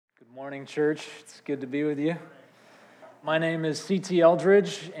Morning, church. It's good to be with you. My name is C.T.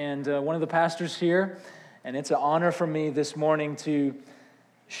 Eldridge, and one of the pastors here, and it's an honor for me this morning to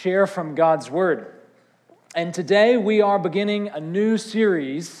share from God's Word. And today we are beginning a new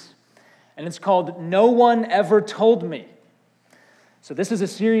series, and it's called No One Ever Told Me. So this is a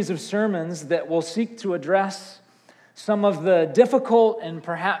series of sermons that will seek to address some of the difficult and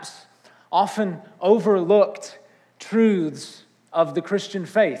perhaps often overlooked truths of the Christian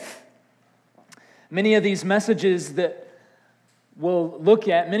faith. Many of these messages that we'll look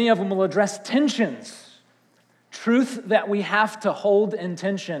at, many of them will address tensions, truth that we have to hold in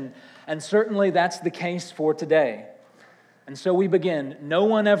tension, and certainly that's the case for today. And so we begin. No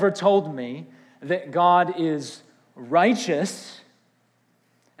one ever told me that God is righteous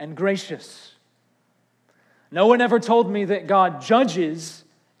and gracious. No one ever told me that God judges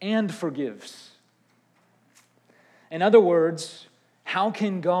and forgives. In other words, how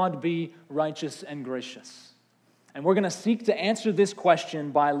can God be righteous and gracious? And we're going to seek to answer this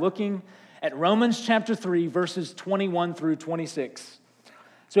question by looking at Romans chapter 3, verses 21 through 26.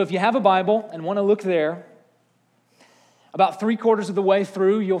 So if you have a Bible and want to look there, about 3/4 of the way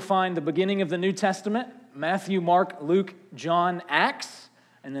through, you'll find the beginning of the New Testament, Matthew, Mark, Luke, John, Acts,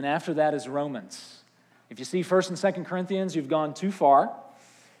 and then after that is Romans. If you see 1st and 2nd Corinthians, you've gone too far.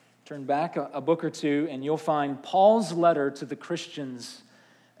 Turn back a book or two, and you'll find Paul's letter to the Christians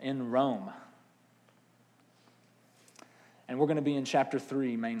in Rome. And we're going to be in chapter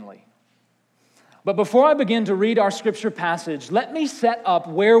 3 mainly. But before I begin to read our scripture passage, let me set up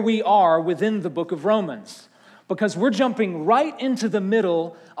where we are within the book of Romans, because we're jumping right into the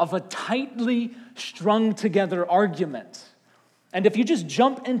middle of a tightly strung together argument. And if you just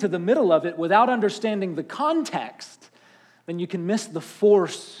jump into the middle of it without understanding the context, then you can miss the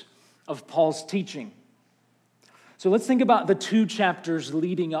force of Paul's teaching. So let's think about the 2 chapters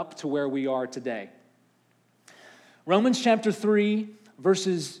leading up to where we are today. Romans chapter 3,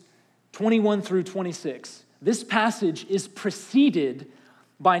 verses 21 through 26. This passage is preceded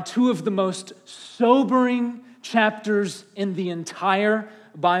by 2 of the most sobering chapters in the entire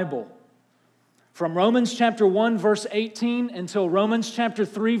Bible. From Romans chapter 1, verse 18 until Romans chapter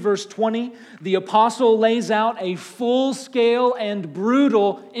 3, verse 20, the apostle lays out a full-scale and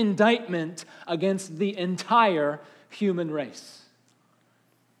brutal indictment against the entire human race.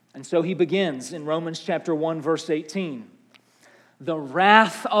 And so he begins in Romans chapter 1, verse 18. The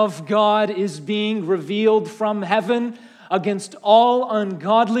wrath of God is being revealed from heaven against all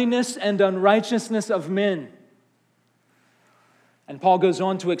ungodliness and unrighteousness of men. And Paul goes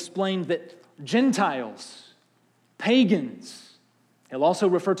on to explain that Gentiles, pagans, he'll also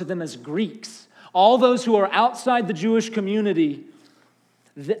refer to them as Greeks, all those who are outside the Jewish community,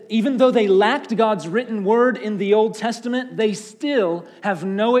 even though they lacked God's written word in the Old Testament, they still have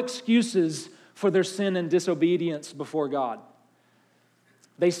no excuses for their sin and disobedience before God.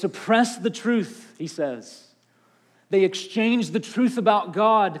 They suppress the truth, he says. They exchanged the truth about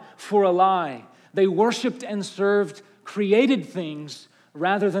God for a lie. They worshiped and served created things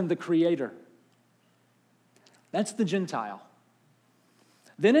rather than the Creator. That's the Gentile.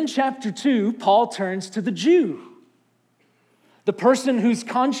 Then in chapter 2, Paul turns to the Jew, the person whose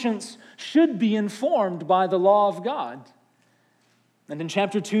conscience should be informed by the law of God. And in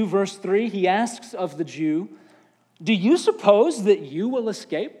chapter 2, verse 3, he asks of the Jew, "Do you suppose that you will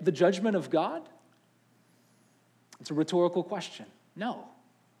escape the judgment of God?" It's a rhetorical question. No.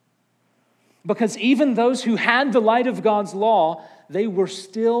 Because even those who had the light of God's law, they were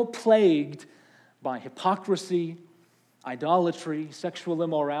still plagued by hypocrisy, idolatry, sexual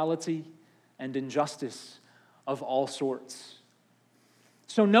immorality, and injustice of all sorts.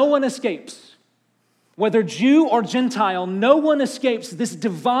 So no one escapes. Whether Jew or Gentile, no one escapes this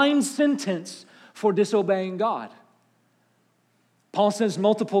divine sentence for disobeying God. Paul says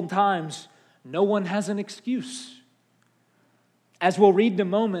multiple times, no one has an excuse. As we'll read in a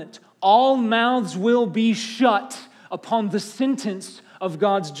moment, all mouths will be shut upon the sentence of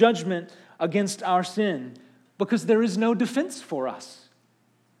God's judgment against our sin, because there is no defense for us.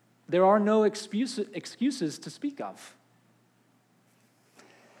 There are no excuses to speak of.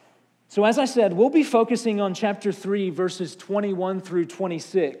 So as I said, we'll be focusing on chapter 3, verses 21 through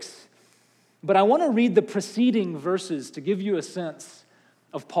 26. But I want to read the preceding verses to give you a sense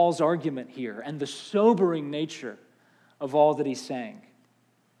of Paul's argument here and the sobering nature of all that he's saying.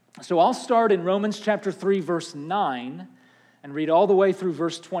 So I'll start in Romans chapter 3, verse 9, and read all the way through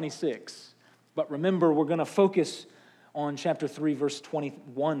verse 26. But remember, we're going to focus on chapter 3, verse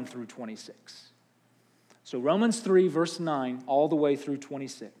 21 through 26. So Romans 3, verse 9, all the way through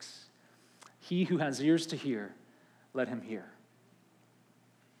 26. He who has ears to hear, let him hear.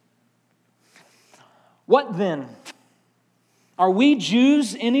 What then? Are we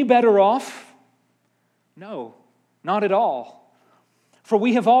Jews any better off? No, not at all. For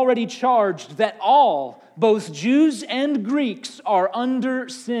we have already charged that all, both Jews and Greeks, are under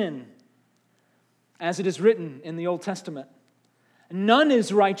sin. As it is written in the Old Testament, none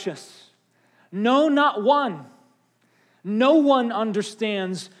is righteous, no, not one. No one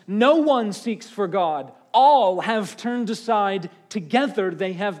understands, no one seeks for God. All have turned aside, together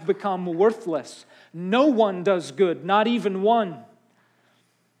they have become worthless. No one does good, not even one.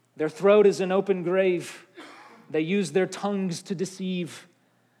 Their throat is an open grave. They use their tongues to deceive.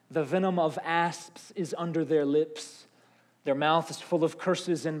 The venom of asps is under their lips. Their mouth is full of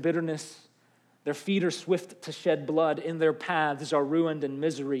curses and bitterness. Their feet are swift to shed blood. In their paths are ruin and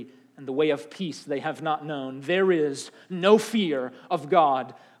misery, and the way of peace they have not known. There is no fear of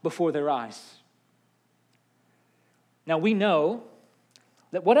God before their eyes. Now we know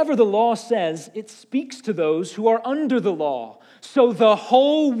that whatever the law says, it speaks to those who are under the law, so the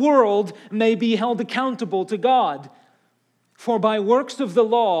whole world may be held accountable to God. For by works of the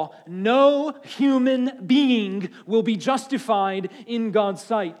law, no human being will be justified in God's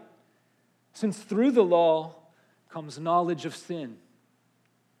sight, since through the law comes knowledge of sin.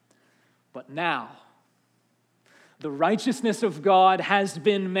 But now, the righteousness of God has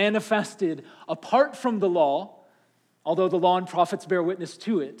been manifested apart from the law, although the law and prophets bear witness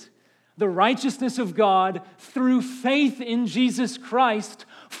to it, the righteousness of God through faith in Jesus Christ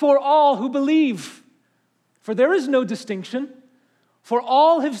for all who believe. For there is no distinction, for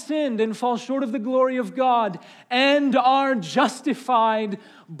all have sinned and fall short of the glory of God and are justified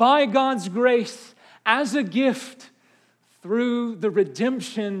by God's grace as a gift through the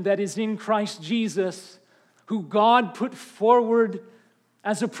redemption that is in Christ Jesus, who God put forward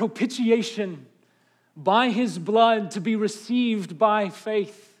as a propitiation by his blood to be received by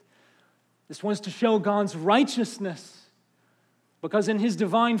faith. This was to show God's righteousness, because in his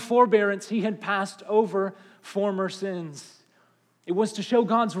divine forbearance he had passed over former sins. It was to show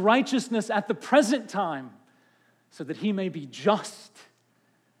God's righteousness at the present time, so that he may be just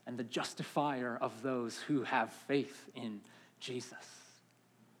and the justifier of those who have faith in Jesus.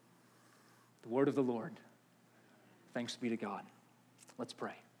 The word of the Lord. Thanks be to God. Let's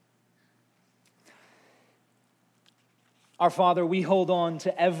pray. Our Father, we hold on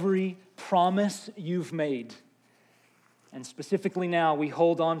to every promise you've made. And specifically now, we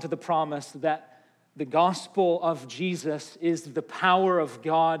hold on to the promise that the gospel of Jesus is the power of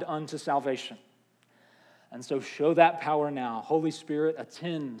God unto salvation. And so show that power now. Holy Spirit,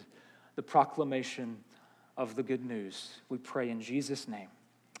 attend the proclamation of the good news. We pray in Jesus' name.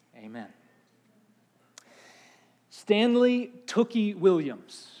 Amen. Stanley Tookie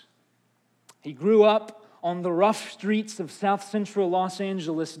Williams. He grew up on the rough streets of South Central Los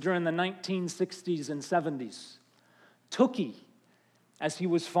Angeles during the 1960s and 70s. Tookie, as he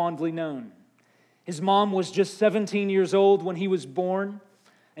was fondly known. His mom was just 17 years old when he was born,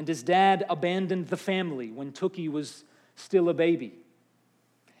 and his dad abandoned the family when Tookie was still a baby.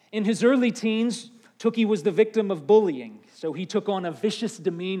 In his early teens, Tookie was the victim of bullying, so he took on a vicious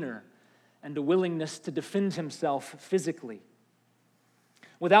demeanor and a willingness to defend himself physically.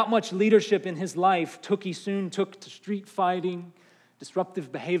 Without much leadership in his life, Tookie soon took to street fighting,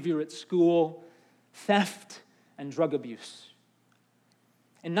 disruptive behavior at school, theft, and drug abuse.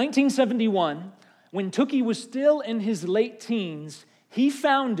 In 1971, when Tookie was still in his late teens, he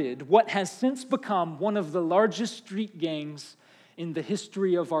founded what has since become one of the largest street gangs in the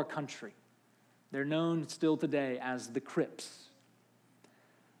history of our country. They're known still today as the Crips.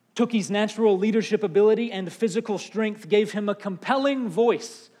 Tookie's natural leadership ability and physical strength gave him a compelling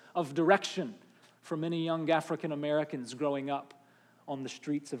voice of direction for many young African Americans growing up on the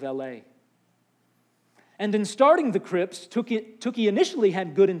streets of LA. And in starting the Crips, Tookie initially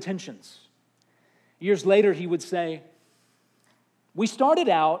had good intentions. Years later, he would say, "We started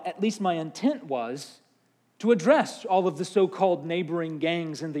out, at least my intent was, to address all of the so-called neighboring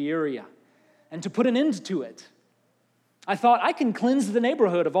gangs in the area and to put an end to it. I thought, I can cleanse the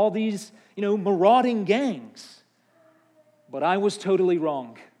neighborhood of all these, marauding gangs." But I was totally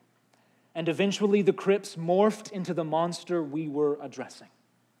wrong. And eventually the Crips morphed into the monster we were addressing.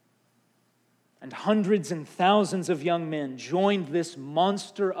 And hundreds and thousands of young men joined this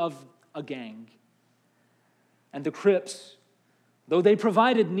monster of a gang. And the Crips, though they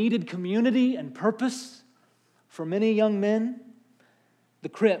provided needed community and purpose for many young men, the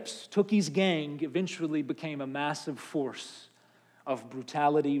Crips, Tookie's gang, eventually became a massive force of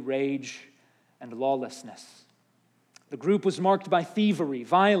brutality, rage, and lawlessness. The group was marked by thievery,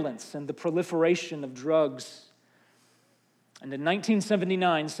 violence, and the proliferation of drugs. And in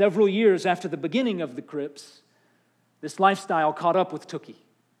 1979, several years after the beginning of the Crips, this lifestyle caught up with Tookie.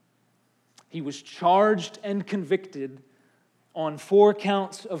 He was charged and convicted on 4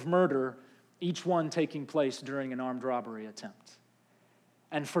 counts of murder, each one taking place during an armed robbery attempt.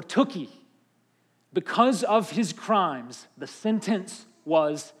 And for Tookie, because of his crimes, the sentence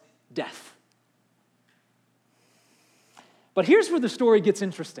was death. But here's where the story gets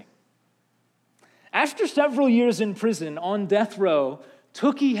interesting. After several years in prison on death row,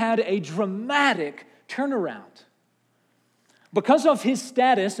 Tookie had a dramatic turnaround. Because of his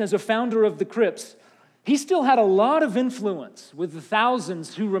status as a founder of the Crips, he still had a lot of influence with the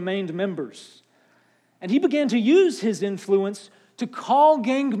thousands who remained members. And he began to use his influence to call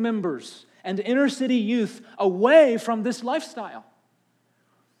gang members and inner city youth away from this lifestyle.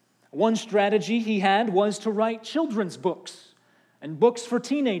 One strategy he had was to write children's books and books for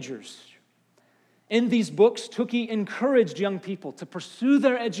teenagers. In these books, Tookie encouraged young people to pursue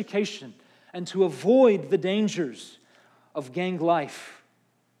their education and to avoid the dangers of gang life.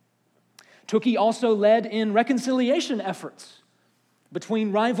 Tookie also led in reconciliation efforts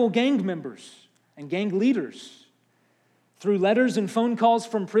between rival gang members and gang leaders. Through letters and phone calls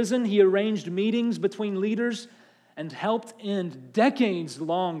from prison, he arranged meetings between leaders and helped end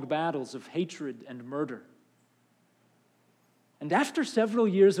decades-long battles of hatred and murder. And after several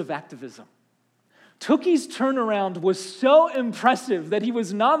years of activism, Tookie's turnaround was so impressive that he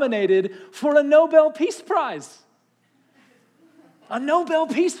was nominated for a Nobel Peace Prize. A Nobel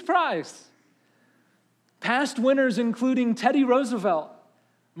Peace Prize. Past winners including Teddy Roosevelt,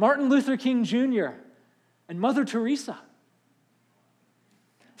 Martin Luther King Jr., and Mother Teresa.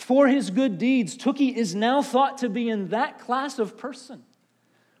 For his good deeds, Tookie is now thought to be in that class of person.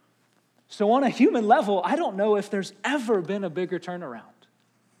 So on a human level, I don't know if there's ever been a bigger turnaround.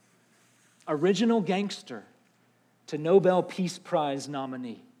 Original gangster to Nobel Peace Prize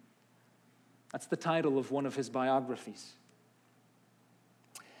nominee. That's the title of one of his biographies.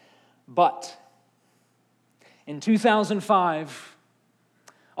 But in 2005,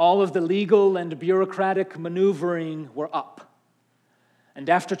 all of the legal and bureaucratic maneuvering were up. And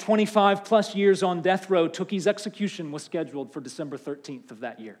after 25 plus years on death row, Tookie's execution was scheduled for December 13th of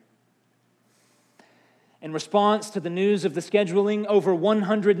that year. In response to the news of the scheduling, over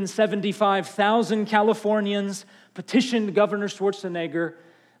 175,000 Californians petitioned Governor Schwarzenegger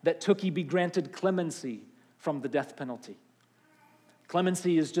that Tookie be granted clemency from the death penalty.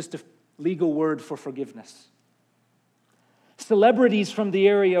 Clemency is just a legal word for forgiveness. Celebrities from the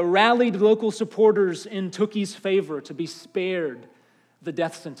area rallied local supporters in Tookie's favor to be spared the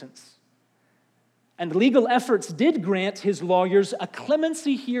death sentence. And legal efforts did grant his lawyers a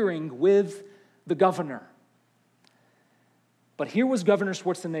clemency hearing with the governor. But here was Governor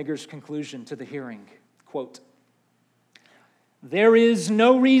Schwarzenegger's conclusion to the hearing. Quote, "There is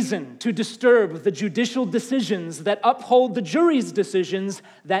no reason to disturb the judicial decisions that uphold the jury's decisions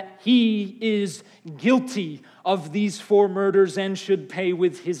that he is guilty of these 4 murders and should pay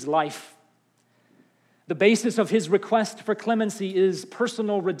with his life. The basis of his request for clemency is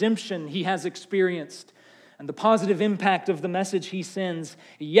personal redemption he has experienced and the positive impact of the message he sends.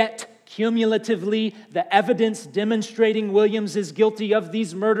 Yet, cumulatively, the evidence demonstrating Williams is guilty of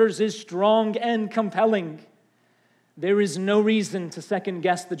these murders is strong and compelling. There is no reason to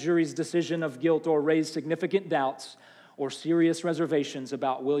second-guess the jury's decision of guilt or raise significant doubts or serious reservations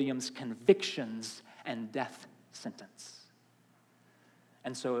about Williams' convictions and death sentence."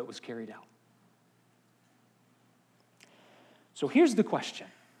 And so it was carried out. So here's the question.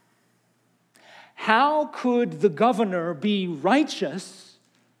 How could the governor be righteous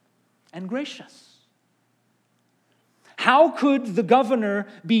and gracious? How could the governor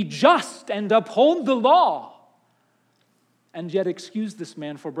be just and uphold the law and yet excuse this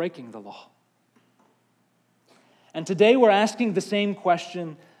man for breaking the law? And today we're asking the same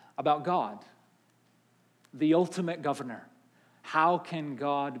question about God, the ultimate governor. How can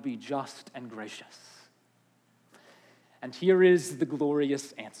God be just and gracious? And here is the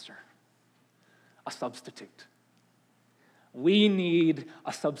glorious answer: a substitute. We need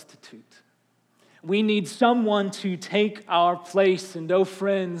a substitute. We need someone to take our place. And oh,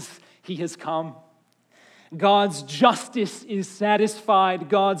 friends, he has come. God's justice is satisfied.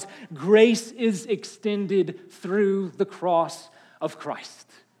 God's grace is extended through the cross of Christ.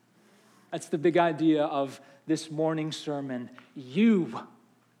 That's the big idea of this morning's sermon. You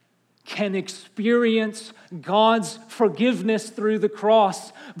can experience God's forgiveness through the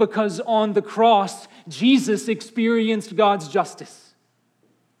cross because on the cross, Jesus experienced God's justice.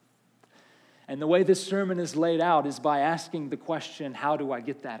 And the way this sermon is laid out is by asking the question, how do I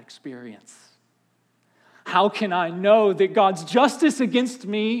get that experience? How can I know that God's justice against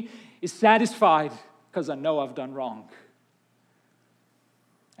me is satisfied? Because I know I've done wrong.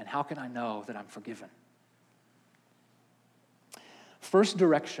 And how can I know that I'm forgiven? First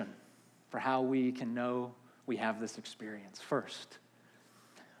direction for how we can know we have this experience. First,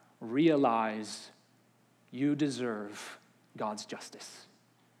 realize you deserve God's justice.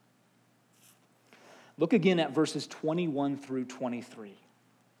 Look again at verses 21 through 23.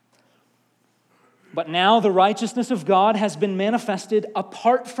 But now the righteousness of God has been manifested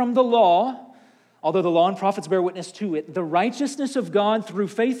apart from the law, although the law and prophets bear witness to it, the righteousness of God through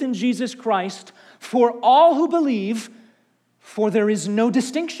faith in Jesus Christ for all who believe, for there is no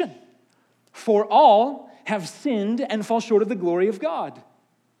distinction. For all have sinned and fall short of the glory of God.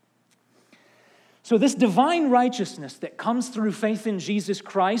 So this divine righteousness that comes through faith in Jesus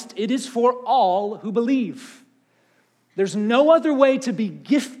Christ, it is for all who believe. There's no other way to be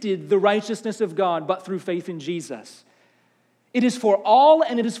gifted the righteousness of God but through faith in Jesus. It is for all,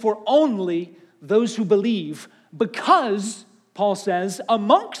 and it is for only those who believe, because, Paul says,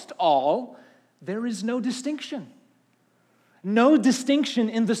 amongst all, there is no distinction. No distinction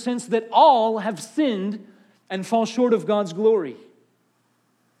in the sense that all have sinned and fall short of God's glory.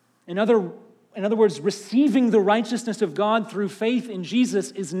 In other words, receiving the righteousness of God through faith in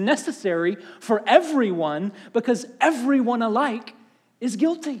Jesus is necessary for everyone because everyone alike is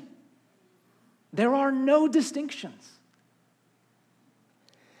guilty. There are no distinctions.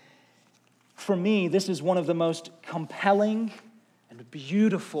 For me, this is one of the most compelling and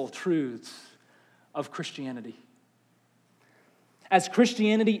beautiful truths of Christianity. As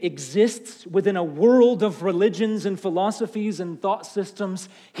Christianity exists within a world of religions and philosophies and thought systems,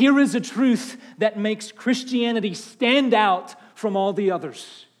 here is a truth that makes Christianity stand out from all the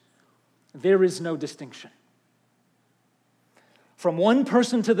others. There is no distinction. From one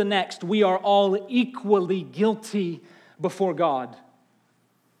person to the next, we are all equally guilty before God.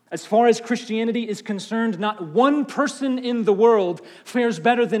 As far as Christianity is concerned, not one person in the world fares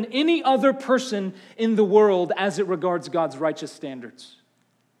better than any other person in the world as it regards God's righteous standards.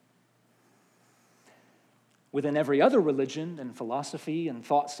 Within every other religion and philosophy and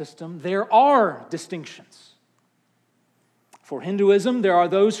thought system, there are distinctions. For Hinduism, there are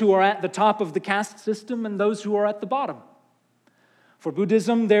those who are at the top of the caste system and those who are at the bottom. For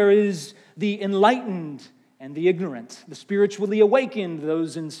Buddhism, there is the enlightened and the ignorant, the spiritually awakened,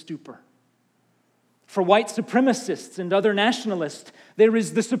 those in stupor. For white supremacists and other nationalists, there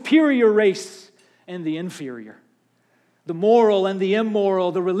is the superior race and the inferior. The moral and the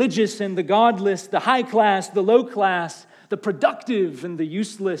immoral, the religious and the godless, the high class, the low class, the productive and the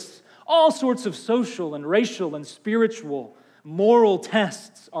useless. All sorts of social and racial and spiritual moral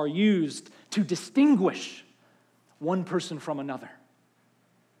tests are used to distinguish one person from another.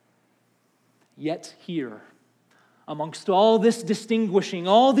 Yet here, amongst all this distinguishing,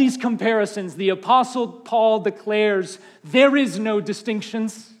 all these comparisons, the Apostle Paul declares there is no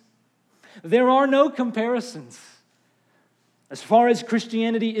distinctions. There are no comparisons. As far as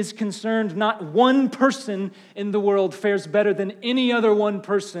Christianity is concerned, not one person in the world fares better than any other one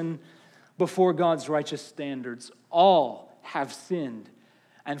person before God's righteous standards. All have sinned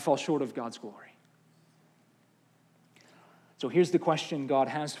and fall short of God's glory. So here's the question God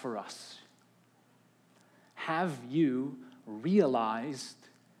has for us. Have you realized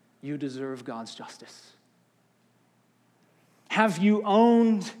you deserve God's justice? Have you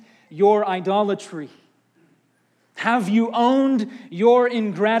owned your idolatry? Have you owned your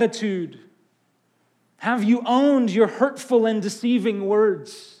ingratitude? Have you owned your hurtful and deceiving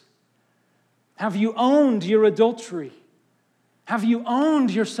words? Have you owned your adultery? Have you owned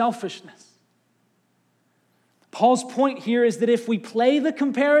your selfishness? Paul's point here is that if we play the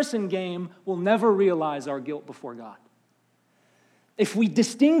comparison game, we'll never realize our guilt before God. If we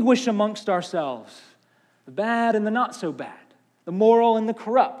distinguish amongst ourselves the bad and the not so bad, the moral and the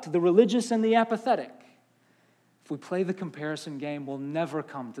corrupt, the religious and the apathetic, if we play the comparison game, we'll never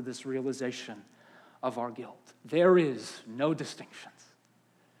come to this realization of our guilt. There is no distinctions.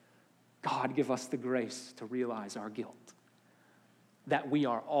 God, give us the grace to realize our guilt, that we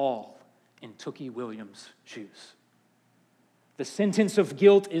are all in Tookie Williams' shoes. The sentence of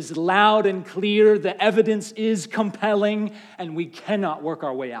guilt is loud and clear, the evidence is compelling, and we cannot work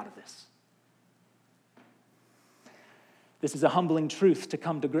our way out of this. This is a humbling truth to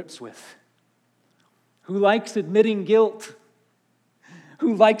come to grips with. Who likes admitting guilt?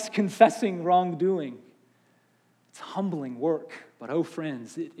 Who likes confessing wrongdoing? It's humbling work, but oh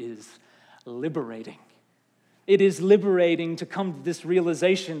friends, it is liberating. It is liberating to come to this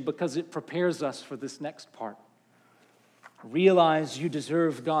realization because it prepares us for this next part. Realize you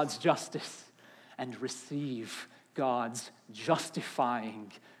deserve God's justice and receive God's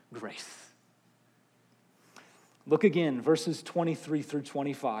justifying grace. Look again, verses 23 through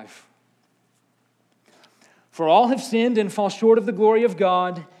 25. For all have sinned and fall short of the glory of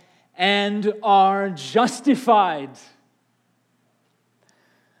God and are justified.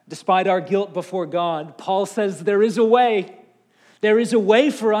 Despite our guilt before God, Paul says there is a way. There is a way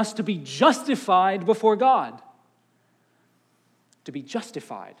for us to be justified before God. To be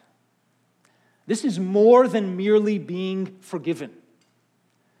justified. This is more than merely being forgiven.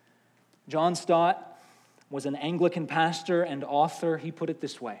 John Stott was an Anglican pastor and author. He put it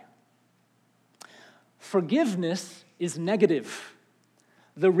this way: forgiveness is negative,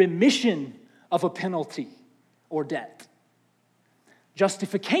 the remission of a penalty or debt.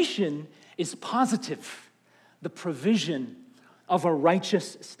 Justification is positive, the provision of a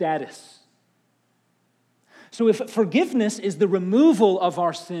righteous status. So if forgiveness is the removal of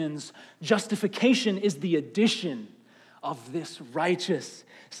our sins, justification is the addition of this righteous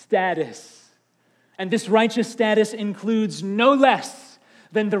status. And this righteous status includes no less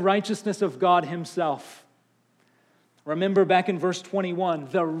than the righteousness of God Himself. Remember back in verse 21,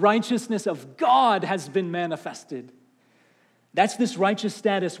 the righteousness of God has been manifested. That's this righteous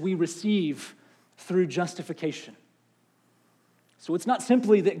status we receive through justification. So it's not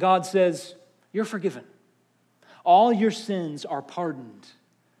simply that God says, you're forgiven. All your sins are pardoned.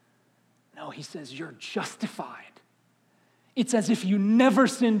 No, He says you're justified. It's as if you never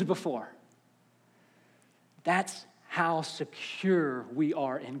sinned before. That's how secure we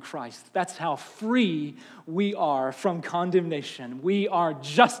are in Christ. That's how free we are from condemnation. We are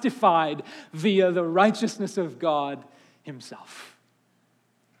justified via the righteousness of God Himself.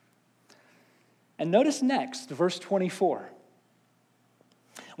 And notice next, verse 24.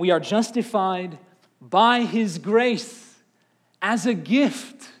 We are justified by His grace as a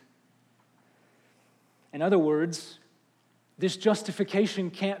gift. In other words, this justification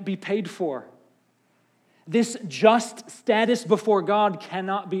can't be paid for. This just status before God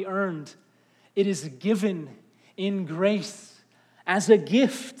cannot be earned. It is given in grace as a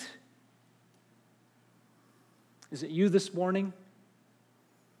gift. Is it you this morning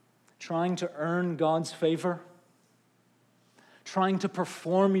trying to earn God's favor? Trying to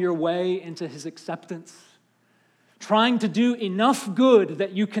perform your way into His acceptance? Trying to do enough good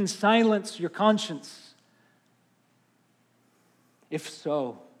that you can silence your conscience? If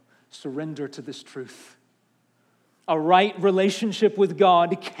so, surrender to this truth. A right relationship with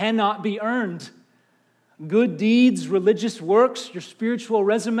God cannot be earned. Good deeds, religious works, your spiritual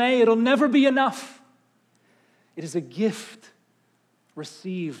resume, it'll never be enough. It is a gift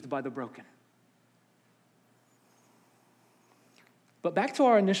received by the broken. But back to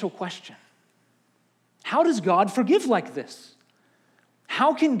our initial question. How does God forgive like this?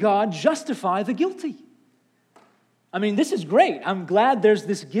 How can God justify the guilty? I mean, this is great. I'm glad there's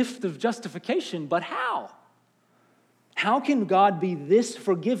this gift of justification, but how? How can God be this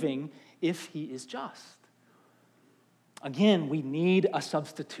forgiving if He is just? Again, we need a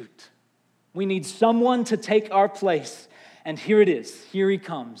substitute. We need someone to take our place. And here it is. Here He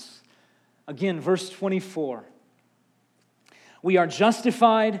comes. Again, verse 24. We are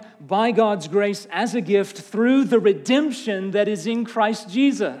justified by God's grace as a gift through the redemption that is in Christ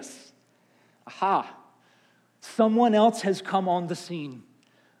Jesus. Aha! Someone else has come on the scene.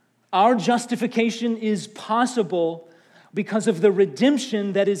 Our justification is possible because of the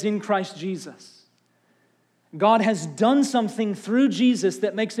redemption that is in Christ Jesus. God has done something through Jesus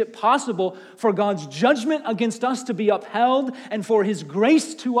that makes it possible for God's judgment against us to be upheld and for His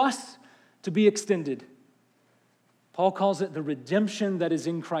grace to us to be extended. Paul calls it the redemption that is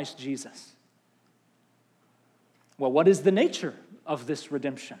in Christ Jesus. Well, what is the nature of this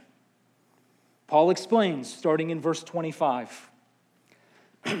redemption? Paul explains, starting in verse 25.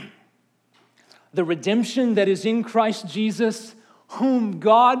 The redemption that is in Christ Jesus, whom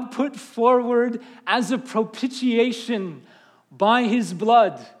God put forward as a propitiation by His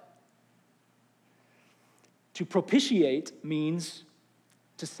blood. To propitiate means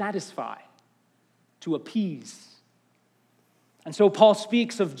to satisfy, to appease. And so Paul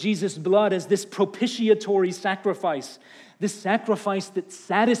speaks of Jesus' blood as this propitiatory sacrifice, this sacrifice that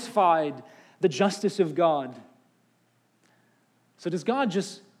satisfied the justice of God. So does God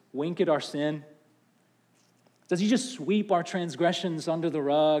just wink at our sin? Does He just sweep our transgressions under the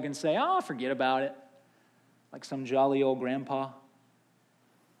rug and say, forget about it, like some jolly old grandpa?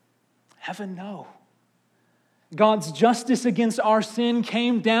 Heaven, no. God's justice against our sin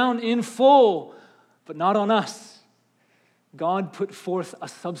came down in full, but not on us. God put forth a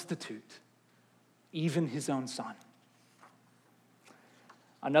substitute, even His own Son.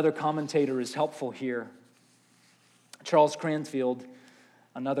 Another commentator is helpful here. Charles Cranfield,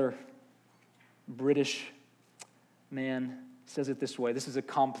 another British man, says it this way. This is a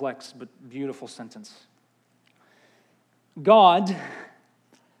complex but beautiful sentence. God,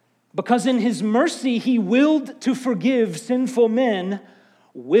 because in his mercy he willed to forgive sinful men,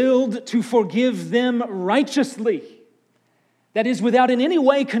 willed to forgive them righteously. That is, without in any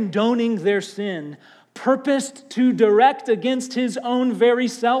way condoning their sin, purposed to direct against his own very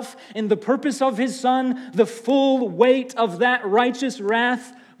self in the purpose of his Son the full weight of that righteous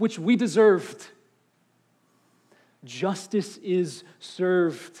wrath which we deserved. Justice is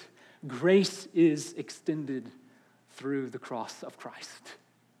served. Grace is extended through the cross of Christ.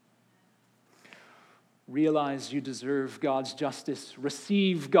 Realize you deserve God's justice.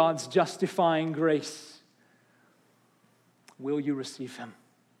 Receive God's justifying grace. Will you receive him?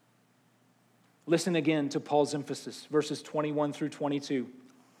 Listen again to Paul's emphasis, verses 21 through 22.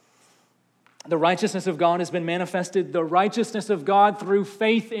 The righteousness of God has been manifested, the righteousness of God through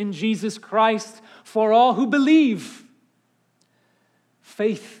faith in Jesus Christ for all who believe.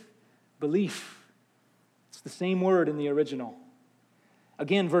 Faith, belief. It's the same word in the original.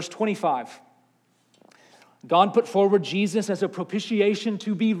 Again, verse 25. God put forward Jesus as a propitiation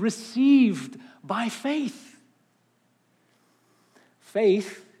to be received by faith.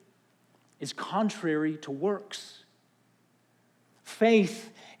 Faith is contrary to works.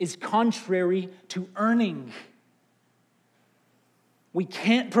 Faith is contrary to earning. We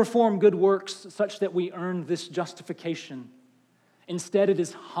can't perform good works such that we earn this justification. Instead, it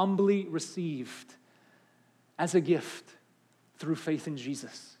is humbly received as a gift through faith in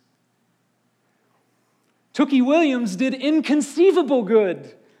Jesus. Tookie Williams did inconceivable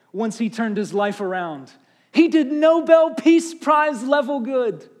good once he turned his life around. He did Nobel Peace Prize level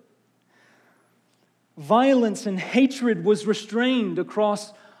good. Violence and hatred was restrained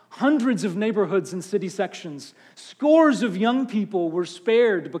across hundreds of neighborhoods and city sections. Scores of young people were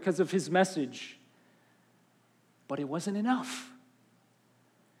spared because of his message. But it wasn't enough.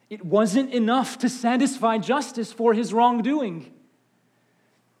 It wasn't enough to satisfy justice for his wrongdoing.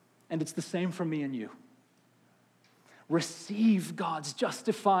 And it's the same for me and you. Receive God's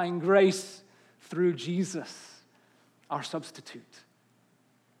justifying grace through Jesus, our substitute.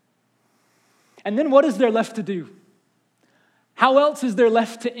 And then what is there left to do? How else is there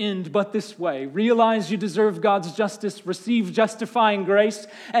left to end but this way? Realize you deserve God's justice, receive justifying grace,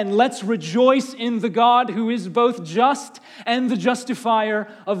 and let's rejoice in the God who is both just and the justifier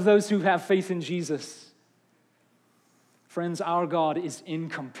of those who have faith in Jesus. Friends, our God is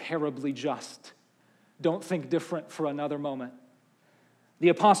incomparably just. Don't think different for another moment. The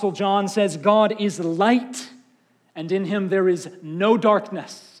Apostle John says, God is light, and in him there is no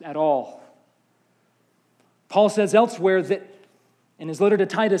darkness at all. Paul says elsewhere that in his letter to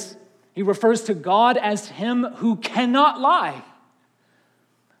Titus, he refers to God as him who cannot lie.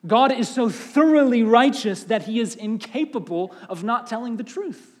 God is so thoroughly righteous that he is incapable of not telling the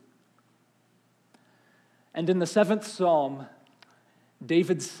truth. And in the 7th Psalm,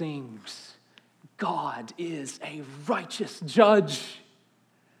 David sings, God is a righteous judge.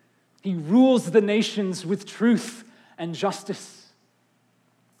 He rules the nations with truth and justice.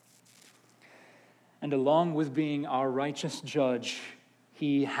 And along with being our righteous judge,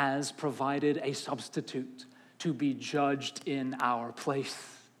 he has provided a substitute to be judged in our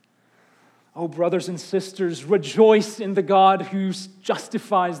place. Oh, brothers and sisters, rejoice in the God who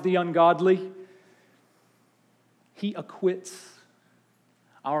justifies the ungodly. He acquits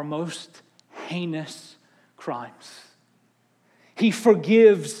our most heinous crimes. He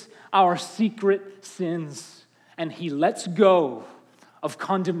forgives our secret sins, and he lets go of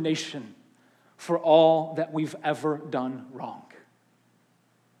condemnation for all that we've ever done wrong.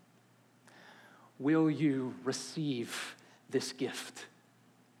 Will you receive this gift?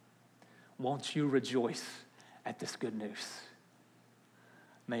 Won't you rejoice at this good news?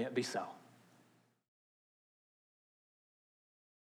 May it be so.